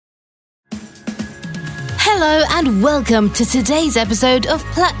Hello and welcome to today's episode of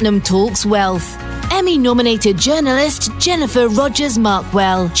Platinum Talks Wealth. Emmy-nominated journalist Jennifer Rogers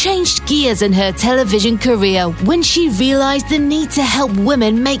Markwell changed gears in her television career when she realized the need to help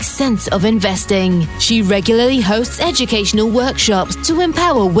women make sense of investing. She regularly hosts educational workshops to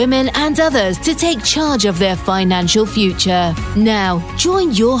empower women and others to take charge of their financial future. Now,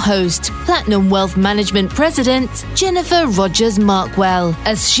 join your host, Platinum Wealth Management President Jennifer Rogers Markwell,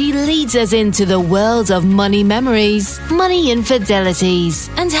 as she leads us into the world of money memories, money infidelities,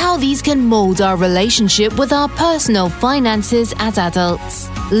 and how these can mold our relationship with our personal finances as adults.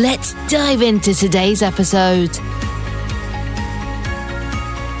 Let's dive into today's episode.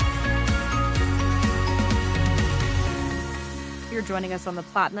 You're joining us on the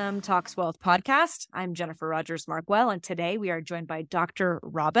Platinum Talks Wealth podcast. I'm Jennifer Rogers Markwell, and today we are joined by Dr.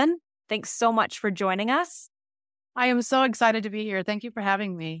 Robin. Thanks so much for joining us. I am so excited to be here. Thank you for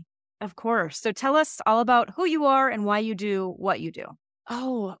having me. Of course. So tell us all about who you are and why you do what you do.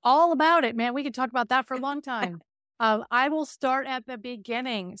 Oh, all about it, man. We could talk about that for a long time. I will start at the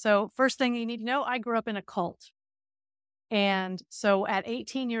beginning. So first thing you need to know, I grew up in a cult. And so at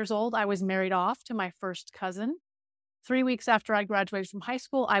 18 years old, I was married off to my first cousin. 3 weeks after I graduated from high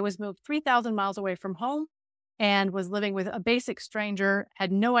school, I was moved 3,000 miles away from home and was living with a basic stranger,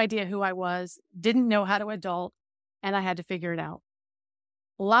 had no idea who I was, didn't know how to adult, and I had to figure it out.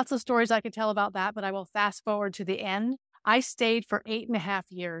 Lots of stories I could tell about that, but I will fast forward to the end. I stayed for 8.5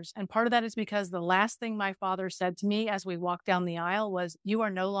 years. And part of that is because the last thing my father said to me as we walked down the aisle was, "You are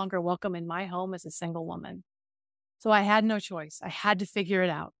no longer welcome in my home as a single woman." So I had no choice. I had to figure it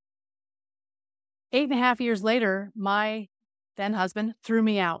out. 8.5 years later, my then husband threw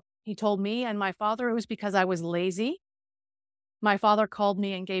me out. He told me and my father it was because I was lazy. My father called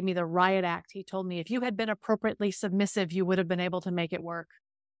me and gave me the riot act. He told me, if you had been appropriately submissive, you would have been able to make it work.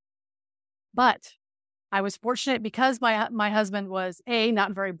 But I was fortunate because my husband was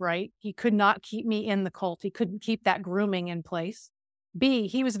not very bright. He could not keep me in the cult. He couldn't keep that grooming in place. B,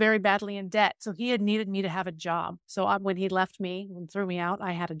 he was very badly in debt. So he had needed me to have a job. So when he left me and threw me out,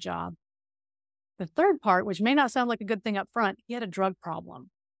 I had a job. The third part, which may not sound like a good thing up front, he had a drug problem.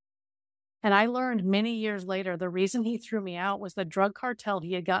 And I learned many years later, the reason he threw me out was the drug cartel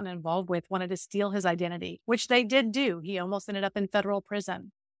he had gotten involved with wanted to steal his identity, which they did do. He almost ended up in federal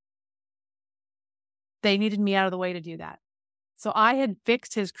prison. They needed me out of the way to do that. So I had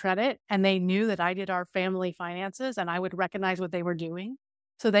fixed his credit and they knew that I did our family finances and I would recognize what they were doing.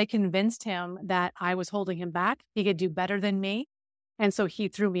 So they convinced him that I was holding him back. He could do better than me. And so he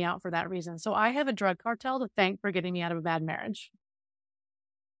threw me out for that reason. So I have a drug cartel to thank for getting me out of a bad marriage.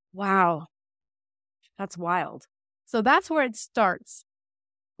 Wow. That's wild. So that's where it starts.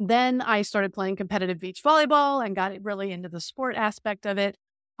 Then I started playing competitive beach volleyball and got really into the sport aspect of it.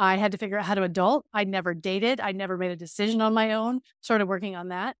 I had to figure out how to adult. I'd never dated. I'd never made a decision on my own, started working on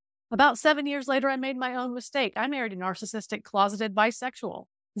that. About 7 years later, I made my own mistake. I married a narcissistic, closeted bisexual.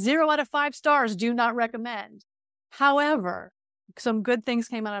 0 out of 5 stars, do not recommend. However, some good things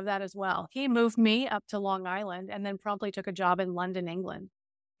came out of that as well. He moved me up to Long Island and then promptly took a job in London, England.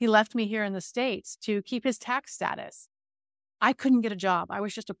 He left me here in the States to keep his tax status. I couldn't get a job. I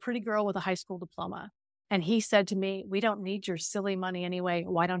was just a pretty girl with a high school diploma. And he said to me, "We don't need your silly money anyway.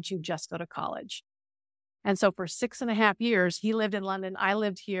 Why don't you just go to college?" And so for 6.5 years, he lived in London. I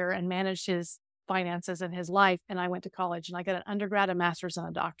lived here and managed his finances and his life. And I went to college and I got an undergrad, a master's, and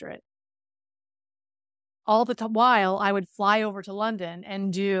a doctorate. All the while, I would fly over to London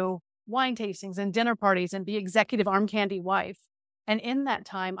and do wine tastings and dinner parties and be executive arm candy wife. And in that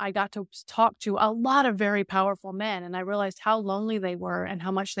time, I got to talk to a lot of very powerful men. And I realized how lonely they were and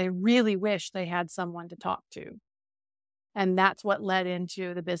how much they really wish they had someone to talk to. And that's what led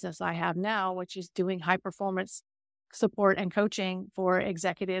into the business I have now, which is doing high performance support and coaching for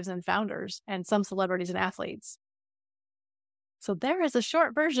executives and founders and some celebrities and athletes. So there is a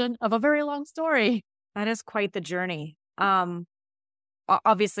short version of a very long story. That is quite the journey.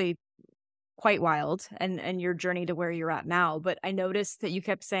 Obviously, quite wild and your journey to where you're at now. But I noticed that you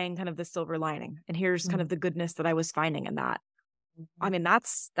kept saying kind of the silver lining and here's kind of the goodness that I was finding in that. I mean,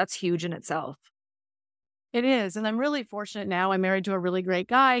 that's huge in itself. It is. And I'm really fortunate now. I'm married to a really great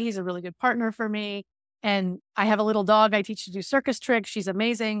guy. He's a really good partner for me. And I have a little dog I teach to do circus tricks. She's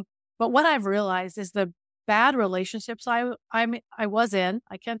amazing. But what I've realized is the bad relationships I was in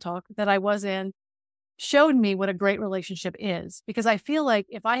showed me what a great relationship is. Because I feel like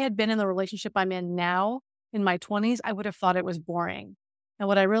if I had been in the relationship I'm in now in my 20s, I would have thought it was boring. And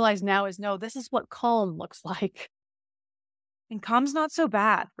what I realize now is, no, this is what calm looks like. And calm's not so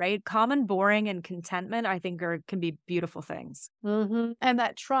bad, right? Calm and boring and contentment, I think can be beautiful things. And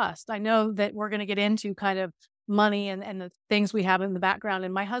that trust. I know that we're going to get into kind of money and the things we have in the background.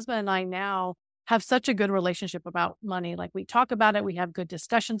 And my husband and I now have such a good relationship about money. Like we talk about it, we have good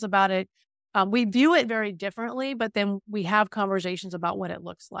discussions about it. We view it very differently, but then we have conversations about what it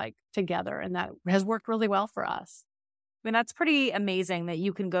looks like together. And that has worked really well for us. I mean, that's pretty amazing that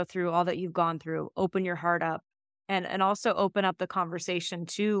you can go through all that you've gone through, open your heart up, and also open up the conversation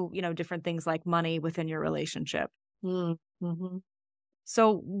to, different things like money within your relationship. Mm-hmm.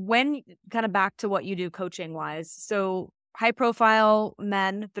 So when kind of back to what you do coaching wise, so high profile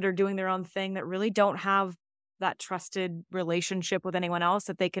men that are doing their own thing that really don't have that trusted relationship with anyone else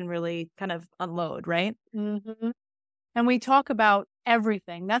that they can really kind of unload, right? Mm-hmm. And we talk about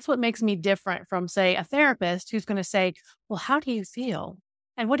everything. That's what makes me different from, say, a therapist who's going to say, well, how do you feel?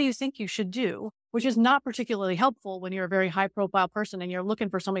 And what do you think you should do? Which is not particularly helpful when you're a very high profile person and you're looking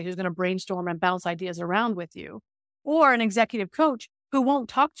for somebody who's going to brainstorm and bounce ideas around with you. Or an executive coach who won't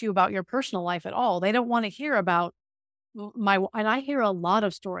talk to you about your personal life at all. They don't want to hear about and I hear a lot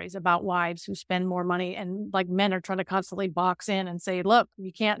of stories about wives who spend more money and like men are trying to constantly box in and say, look,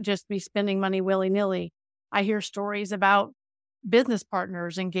 you can't just be spending money willy-nilly. I hear stories about business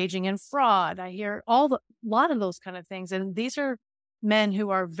partners engaging in fraud. I hear a lot of those kind of things. And these are men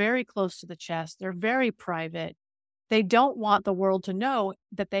who are very close to the chest. They're very private. They don't want the world to know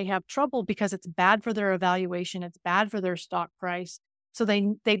that they have trouble because it's bad for their evaluation. It's bad for their stock price. So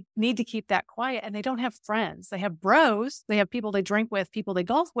they need to keep that quiet, and they don't have friends. They have bros. They have people they drink with, people they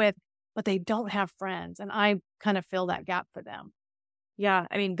golf with, but they don't have friends. And I kind of fill that gap for them. Yeah.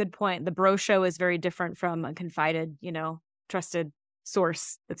 I mean, good point. The bro show is very different from a confided, trusted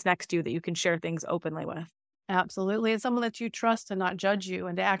source that's next to you that you can share things openly with. Absolutely. It's someone that you trust to not judge you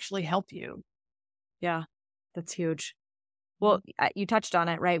and to actually help you. Yeah, that's huge. Well, you touched on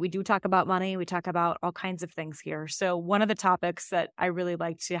it, right? We do talk about money. We talk about all kinds of things here. So one of the topics that I really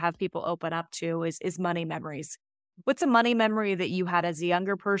like to have people open up to is money memories. What's a money memory that you had as a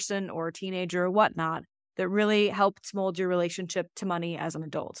younger person or a teenager or whatnot that really helped mold your relationship to money as an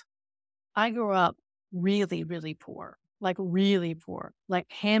adult? I grew up really, really poor, like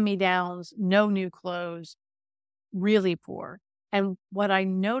hand-me-downs, no new clothes, really poor. And what I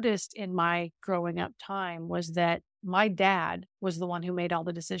noticed in my growing up time was that my dad was the one who made all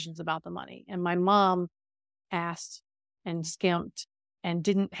the decisions about the money. And my mom asked and skimped and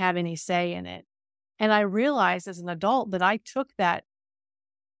didn't have any say in it. And I realized as an adult that I took that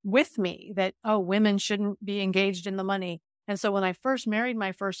with me, that, women shouldn't be engaged in the money. And so when I first married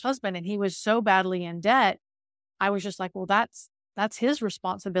my first husband and he was so badly in debt, I was just like, well, that's his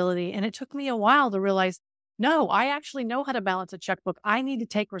responsibility. And it took me a while to realize, no, I actually know how to balance a checkbook. I need to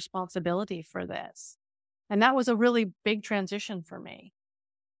take responsibility for this. And that was a really big transition for me.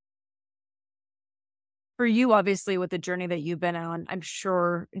 For you, obviously, with the journey that you've been on, I'm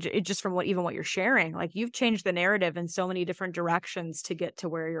sure just from what you're sharing, like you've changed the narrative in so many different directions to get to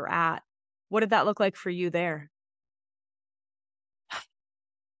where you're at. What did that look like for you there?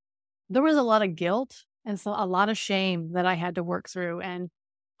 There was a lot of guilt and a lot of shame that I had to work through. And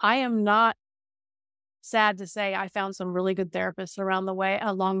I am not sad to say I found some really good therapists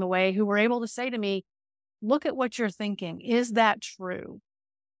along the way who were able to say to me, look at what you're thinking. Is that true?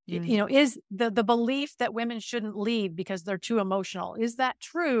 Is the belief that women shouldn't lead because they're too emotional, is that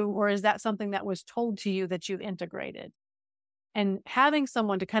true? Or is that something that was told to you that you've integrated? And having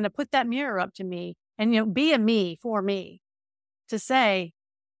someone to kind of put that mirror up to me and, be a me for me to say,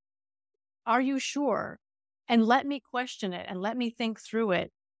 are you sure? And let me question it and let me think through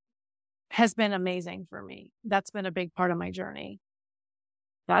it has been amazing for me. That's been a big part of my journey.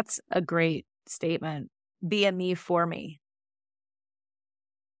 That's a great statement. Be a me for me.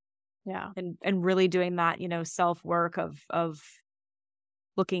 Yeah. And really doing that, self-work of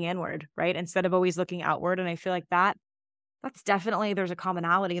looking inward, right? Instead of always looking outward. And I feel like that's definitely, there's a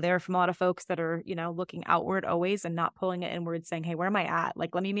commonality there from a lot of folks that are, looking outward always and not pulling it inward, saying, hey, where am I at?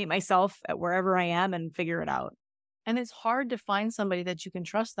 Like, let me meet myself at wherever I am and figure it out. And it's hard to find somebody that you can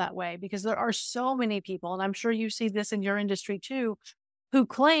trust that way because there are so many people, and I'm sure you see this in your industry too, who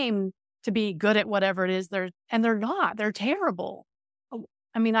claim to be good at whatever it is they're not. They're terrible.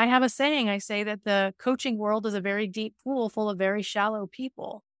 I mean, I have a saying. I say that the coaching world is a very deep pool full of very shallow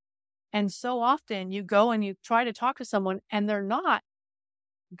people. And so often you go and you try to talk to someone and they're not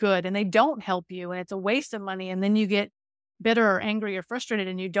good and they don't help you and it's a waste of money. And then you get bitter or angry or frustrated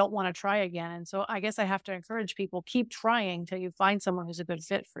and you don't want to try again. And so I guess I have to encourage people, keep trying till you find someone who's a good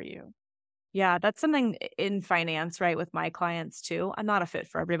fit for you. Yeah, that's something in finance, right? With my clients too. I'm not a fit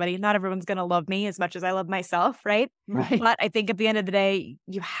for everybody. Not everyone's going to love me as much as I love myself, right? Right. But I think at the end of the day,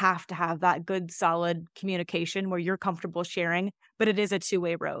 you have to have that good, solid communication where you're comfortable sharing, but it is a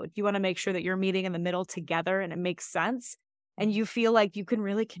two-way road. You want to make sure that you're meeting in the middle together and it makes sense. And you feel like you can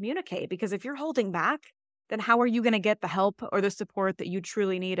really communicate, because if you're holding back, then how are you going to get the help or the support that you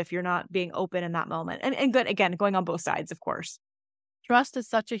truly need if you're not being open in that moment? And good, again, going on both sides, of course. Trust is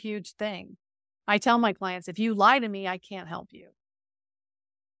such a huge thing. I tell my clients, if you lie to me, I can't help you.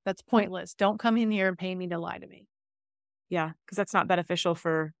 That's pointless. Don't come in here and pay me to lie to me. Yeah, because that's not beneficial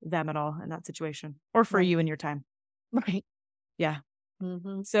for them at all in that situation, or for Right. you and your time. Right. Yeah.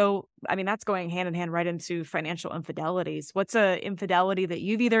 Mm-hmm. So, I mean, that's going hand in hand right into financial infidelities. What's a infidelity that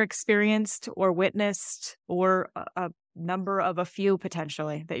you've either experienced or witnessed, or a number of a few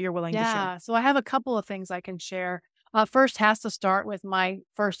potentially that you're willing to share? Yeah. So I have a couple of things I can share. First has to start with my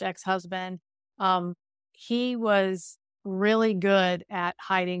first ex-husband. He was really good at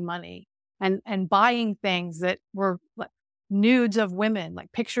hiding money and buying things that were like nudes of women,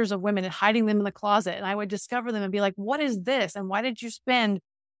 like pictures of women, and hiding them in the closet. And I would discover them and be like, what is this? And why did you spend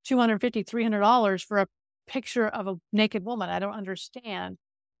 $250, $300 for a picture of a naked woman? I don't understand.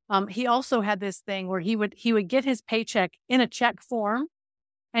 He also had this thing where he would get his paycheck in a check form,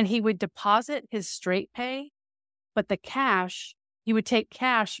 and he would deposit his straight pay, but the cash, he would take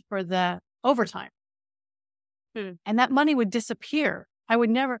cash for the overtime. And that money would disappear. I would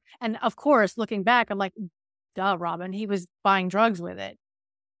never, and of course, looking back, I'm like, duh, Robin, he was buying drugs with it.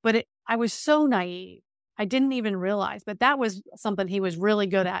 But I was so naive. I didn't even realize, but that was something he was really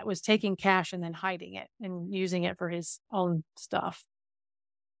good at, was taking cash and then hiding it and using it for his own stuff.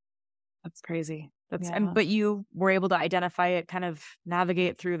 That's crazy. Yeah. But you were able to identify it, kind of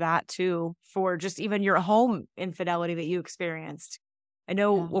navigate through that too, for just even your home infidelity that you experienced. I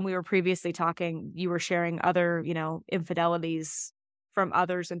know when we were previously talking, you were sharing other, infidelities from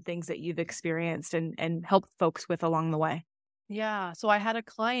others and things that you've experienced and helped folks with along the way. Yeah. So I had a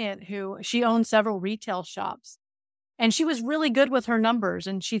client who, she owned several retail shops, and she was really good with her numbers,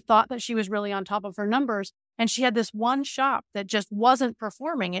 and she thought that she was really on top of her numbers. And she had this one shop that just wasn't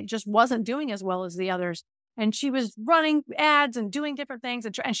performing. It just wasn't doing as well as the others. And she was running ads and doing different things,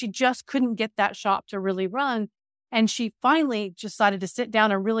 and she just couldn't get that shop to really run. And she finally decided to sit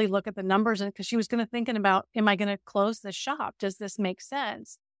down and really look at the numbers, and because she was thinking about, am I going to close the shop? Does this make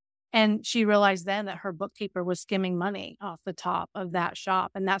sense? And she realized then that her bookkeeper was skimming money off the top of that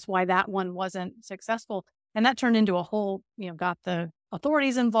shop. And that's why that one wasn't successful. And that turned into a whole, got the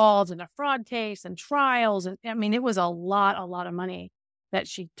authorities involved in a fraud case and trials. And I mean, it was a lot of money that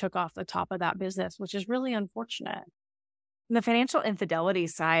she took off the top of that business, which is really unfortunate. And the financial infidelity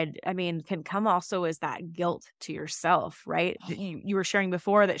side, I mean, can come also as that guilt to yourself, right? You were sharing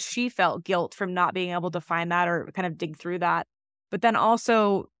before that she felt guilt from not being able to find that or kind of dig through that. But then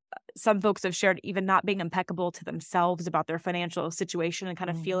also some folks have shared even not being impeccable to themselves about their financial situation and kind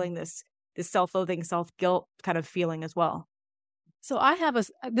of feeling this self-loathing, self-guilt kind of feeling as well. So I have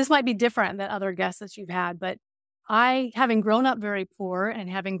this might be different than other guests that you've had, but I, having grown up very poor and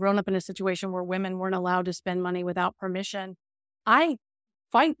having grown up in a situation where women weren't allowed to spend money without permission, I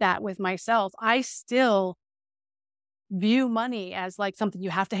fight that with myself. I still view money as like something you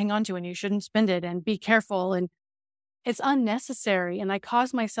have to hang on to and you shouldn't spend it and be careful. And it's unnecessary. And I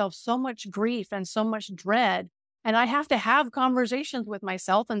cause myself so much grief and so much dread. And I have to have conversations with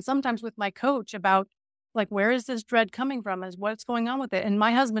myself and sometimes with my coach about, like, where is this dread coming from? Is what's going on with it? And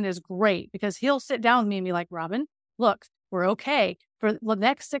my husband is great because he'll sit down with me and be like, Robin, look, we're okay. For the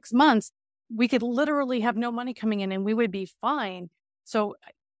next 6 months, we could literally have no money coming in and we would be fine. So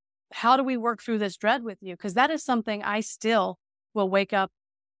how do we work through this dread with you? Because that is something I still will wake up.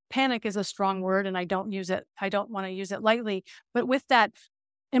 Panic is a strong word and I don't use it. I don't want to use it lightly. But with that,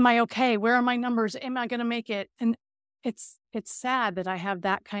 am I okay? Where are my numbers? Am I going to make it? And it's sad that I have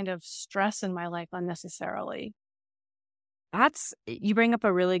that kind of stress in my life unnecessarily. You bring up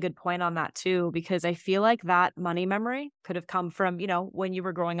a really good point on that too, because I feel like that money memory could have come from, when you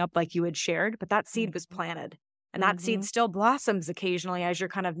were growing up, like you had shared, but that seed was planted and that seed still blossoms occasionally as you're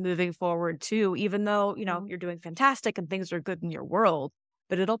kind of moving forward too, even though, you're doing fantastic and things are good in your world,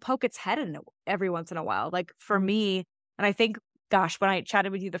 but it'll poke its head in every once in a while. Like for me, and I think, gosh, when I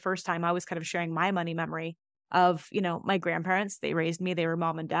chatted with you the first time, I was kind of sharing my money memory of, my grandparents. They raised me, they were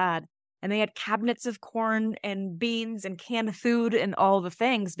mom and dad, and they had cabinets of corn and beans and canned food and all the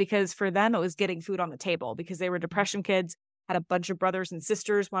things, because for them, it was getting food on the table because they were depression kids, had a bunch of brothers and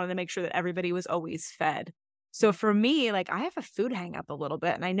sisters, wanted to make sure that everybody was always fed. So for me, like I have a food hang up a little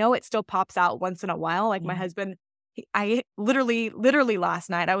bit, and I know it still pops out once in a while. Like my husband I literally last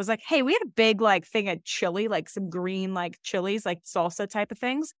night, I was like, hey, we had a big like thing of chili, like some green, like chilies, like salsa type of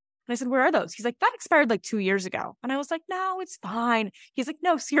things. And I said, where are those? He's like, that expired like 2 years ago. And I was like, no, it's fine. He's like,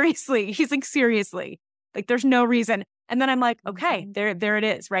 no, seriously. He's like, seriously, like there's no reason. And then I'm like, okay, there it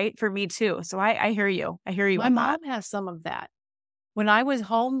is, right? For me too. So I hear you. I hear you. My mom has some of that. When I was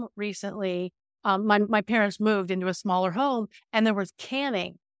home recently, my parents moved into a smaller home, and there was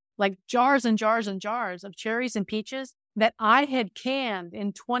canning, like jars and jars and jars of cherries and peaches that I had canned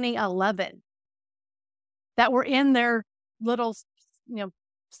in 2011 that were in their little,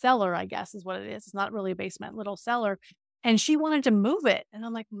 cellar, I guess is what it is. It's not really a basement, little cellar. And she wanted to move it. And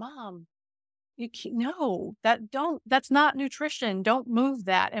I'm like, Mom, you can't, no, that's not nutrition. Don't move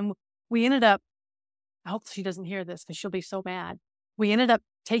that. And we ended up, I hope she doesn't hear this because she'll be so mad. We ended up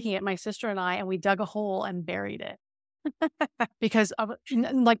taking it, my sister and I, and we dug a hole and buried it because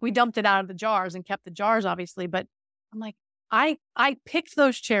we dumped it out of the jars and kept the jars, obviously. But I'm like, I picked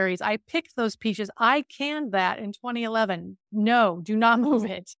those cherries. I picked those peaches. I canned that in 2011. No, do not move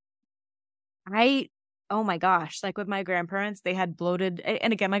it. Oh my gosh. Like with my grandparents, they had bloated,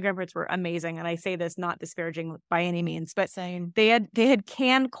 and again, my grandparents were amazing. And I say this not disparaging by any means, but saying they had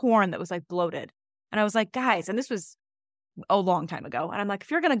canned corn that was like bloated. And I was like, guys, and this was a long time ago. And I'm like,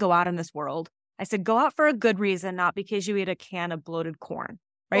 if you're going to go out in this world, I said, go out for a good reason, not because you ate a can of bloated corn,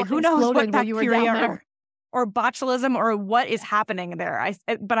 right? Well, who knows what bacteria or botulism or what is happening there.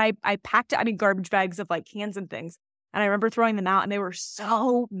 But I packed, garbage bags of like cans and things. And I remember throwing them out, and they were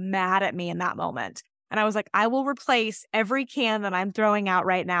so mad at me in that moment. And I was like, I will replace every can that I'm throwing out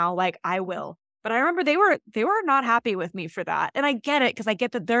right now. Like I will. But I remember they were not happy with me for that. And I get it, because I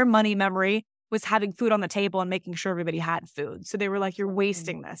get that their money memory was having food on the table and making sure everybody had food. So they were like, you're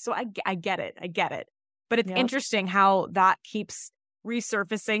wasting this. So I get it. But it's interesting how that keeps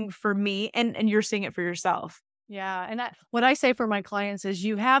resurfacing for me, and you're seeing it for yourself. Yeah. And what I say for my clients is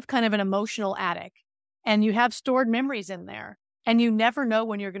you have kind of an emotional attic, and you have stored memories in there. And you never know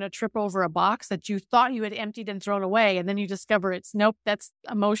when you're going to trip over a box that you thought you had emptied and thrown away. And then you discover nope, that's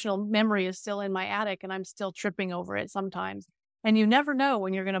emotional memory is still in my attic, and I'm still tripping over it sometimes. And you never know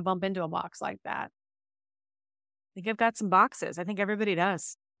when you're going to bump into a box like that. I think I've got some boxes. I think everybody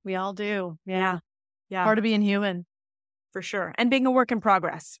does. We all do. Yeah. Part of being human. For sure. And being a work in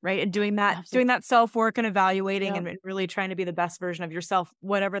progress, right? And doing that self-work and evaluating and really trying to be the best version of yourself,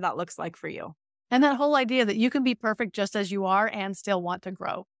 whatever that looks like for you. And that whole idea that you can be perfect just as you are and still want to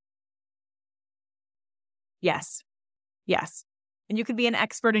grow. Yes. And you can be an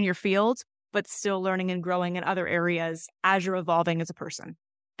expert in your field, but still learning and growing in other areas as you're evolving as a person.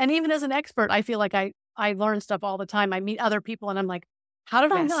 And even as an expert, I feel like I learn stuff all the time. I meet other people and I'm like, how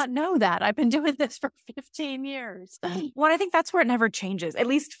did I not know that? I've been doing this for 15 years. Well, I think that's where it never changes, at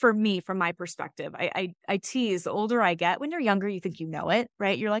least for me, from my perspective. I tease, the older I get, when you're younger, you think you know it,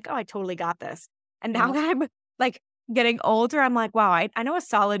 right? You're like, oh, I totally got this. And now that I'm like getting older, I'm like, wow, I know a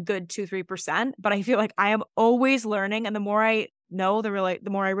solid good 2-3%, but I feel like I am always learning. And the more I know, the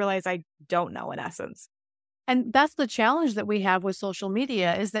more I realize I don't know, in essence. And that's the challenge that we have with social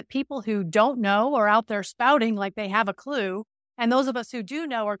media, is that people who don't know are out there spouting like they have a clue. And those of us who do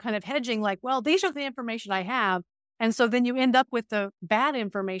know are kind of hedging like, well, these are the information I have. And so then you end up with the bad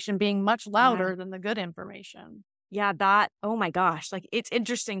information being much louder than the good information. Yeah, oh my gosh. Like, it's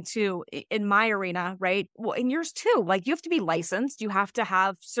interesting too, in my arena, right? Well, in yours too, like you have to be licensed. You have to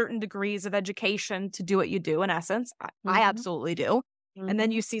have certain degrees of education to do what you do, in essence. I absolutely do. And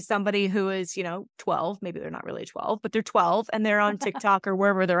then you see somebody who is, 12, maybe they're not really 12, but they're 12 and they're on TikTok or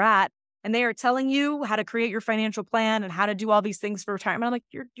wherever they're at. And they are telling you how to create your financial plan and how to do all these things for retirement. I'm like,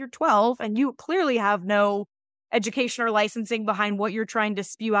 you're 12 and you clearly have no education or licensing behind what you're trying to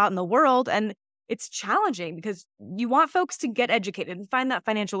spew out in the world. And it's challenging because you want folks to get educated and find that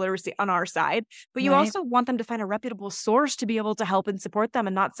financial literacy on our side, but you also want them to find a reputable source to be able to help and support them,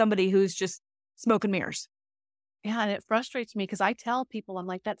 and not somebody who's just smoke and mirrors. Yeah. And it frustrates me because I tell people, I'm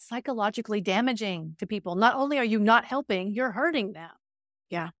like, that's psychologically damaging to people. Not only are you not helping, you're hurting them.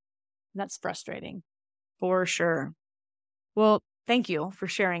 Yeah. And that's frustrating. For sure. Well, thank you for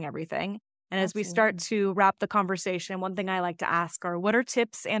sharing everything. And as we start to wrap the conversation, one thing I like to ask are, what are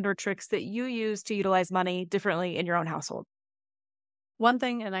tips and or tricks that you use to utilize money differently in your own household? One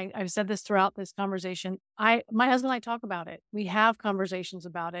thing, and I've said this throughout this conversation, my husband and I talk about it. We have conversations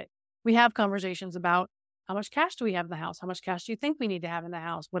about it. We have conversations about how much cash do we have in the house? How much cash do you think we need to have in the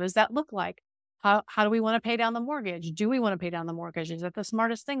house? What does that look like? How do we want to pay down the mortgage? Do we want to pay down the mortgage? Is that the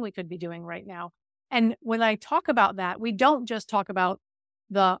smartest thing we could be doing right now? And when I talk about that, we don't just talk about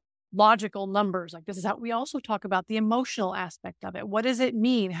the logical numbers. Like, this is how we also talk about the emotional aspect of it. What does it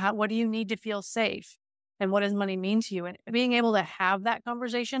mean? What do you need to feel safe? and what does money mean to you? And being able to have that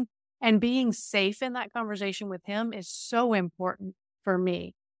conversation and being safe in that conversation with him is so important for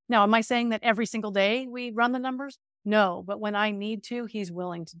me. Now, am I saying that every single day we run the numbers? No, but when I need to, he's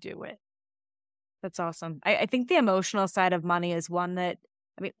willing to do it. That's awesome. I think the emotional side of money is one that,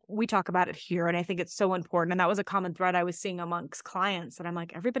 I mean, we talk about it here, and I think it's so important. And that was a common thread I was seeing amongst clients. And I'm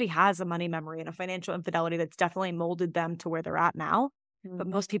like, everybody has a money memory and a financial infidelity that's definitely molded them to where they're at now. But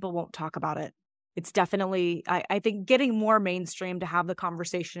most people won't talk about it. It's definitely, I think, getting more mainstream to have the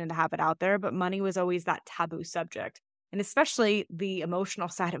conversation and to have it out there. But money was always that taboo subject, and especially the emotional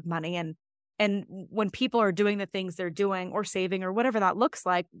side of money. And when people are doing the things they're doing or saving or whatever that looks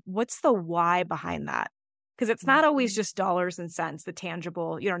like, what's the why behind that? Because it's not always just dollars and cents, the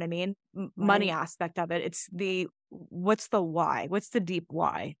tangible, you know what I mean? Money aspect of it. It's what's the why? What's the deep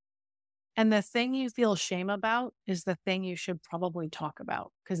why? And the thing you feel shame about is the thing you should probably talk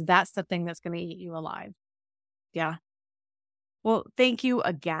about, because that's the thing that's going to eat you alive. Yeah. Well, thank you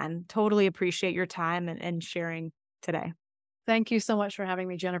again. Totally appreciate your time and sharing today. Thank you so much for having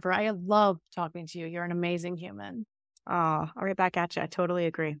me, Jennifer. I love talking to you. You're an amazing human. Oh, all right, back at you. I totally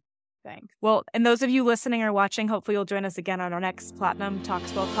agree. Thanks. Well, and those of you listening or watching, hopefully you'll join us again on our next Platinum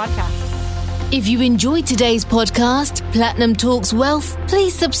Talks Wealth podcast. If you enjoyed today's podcast, Platinum Talks Wealth,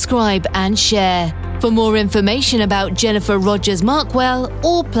 please subscribe and share. For more information about Jennifer Rogers Markwell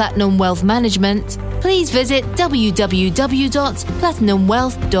or Platinum Wealth Management, please visit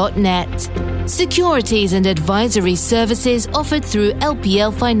www.platinumwealth.net. Securities and advisory services offered through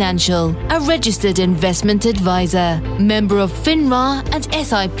LPL Financial, a registered investment advisor, member of FINRA and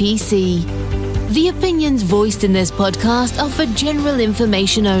SIPC. The opinions voiced in this podcast are for general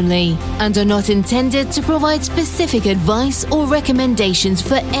information only and are not intended to provide specific advice or recommendations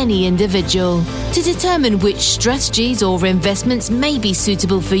for any individual. To determine which strategies or investments may be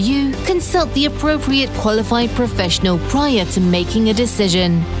suitable for you, consult the appropriate qualified professional prior to making a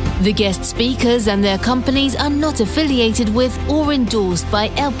decision. The guest speakers and their companies are not affiliated with or endorsed by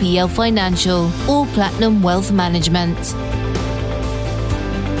LPL Financial or Platinum Wealth Management.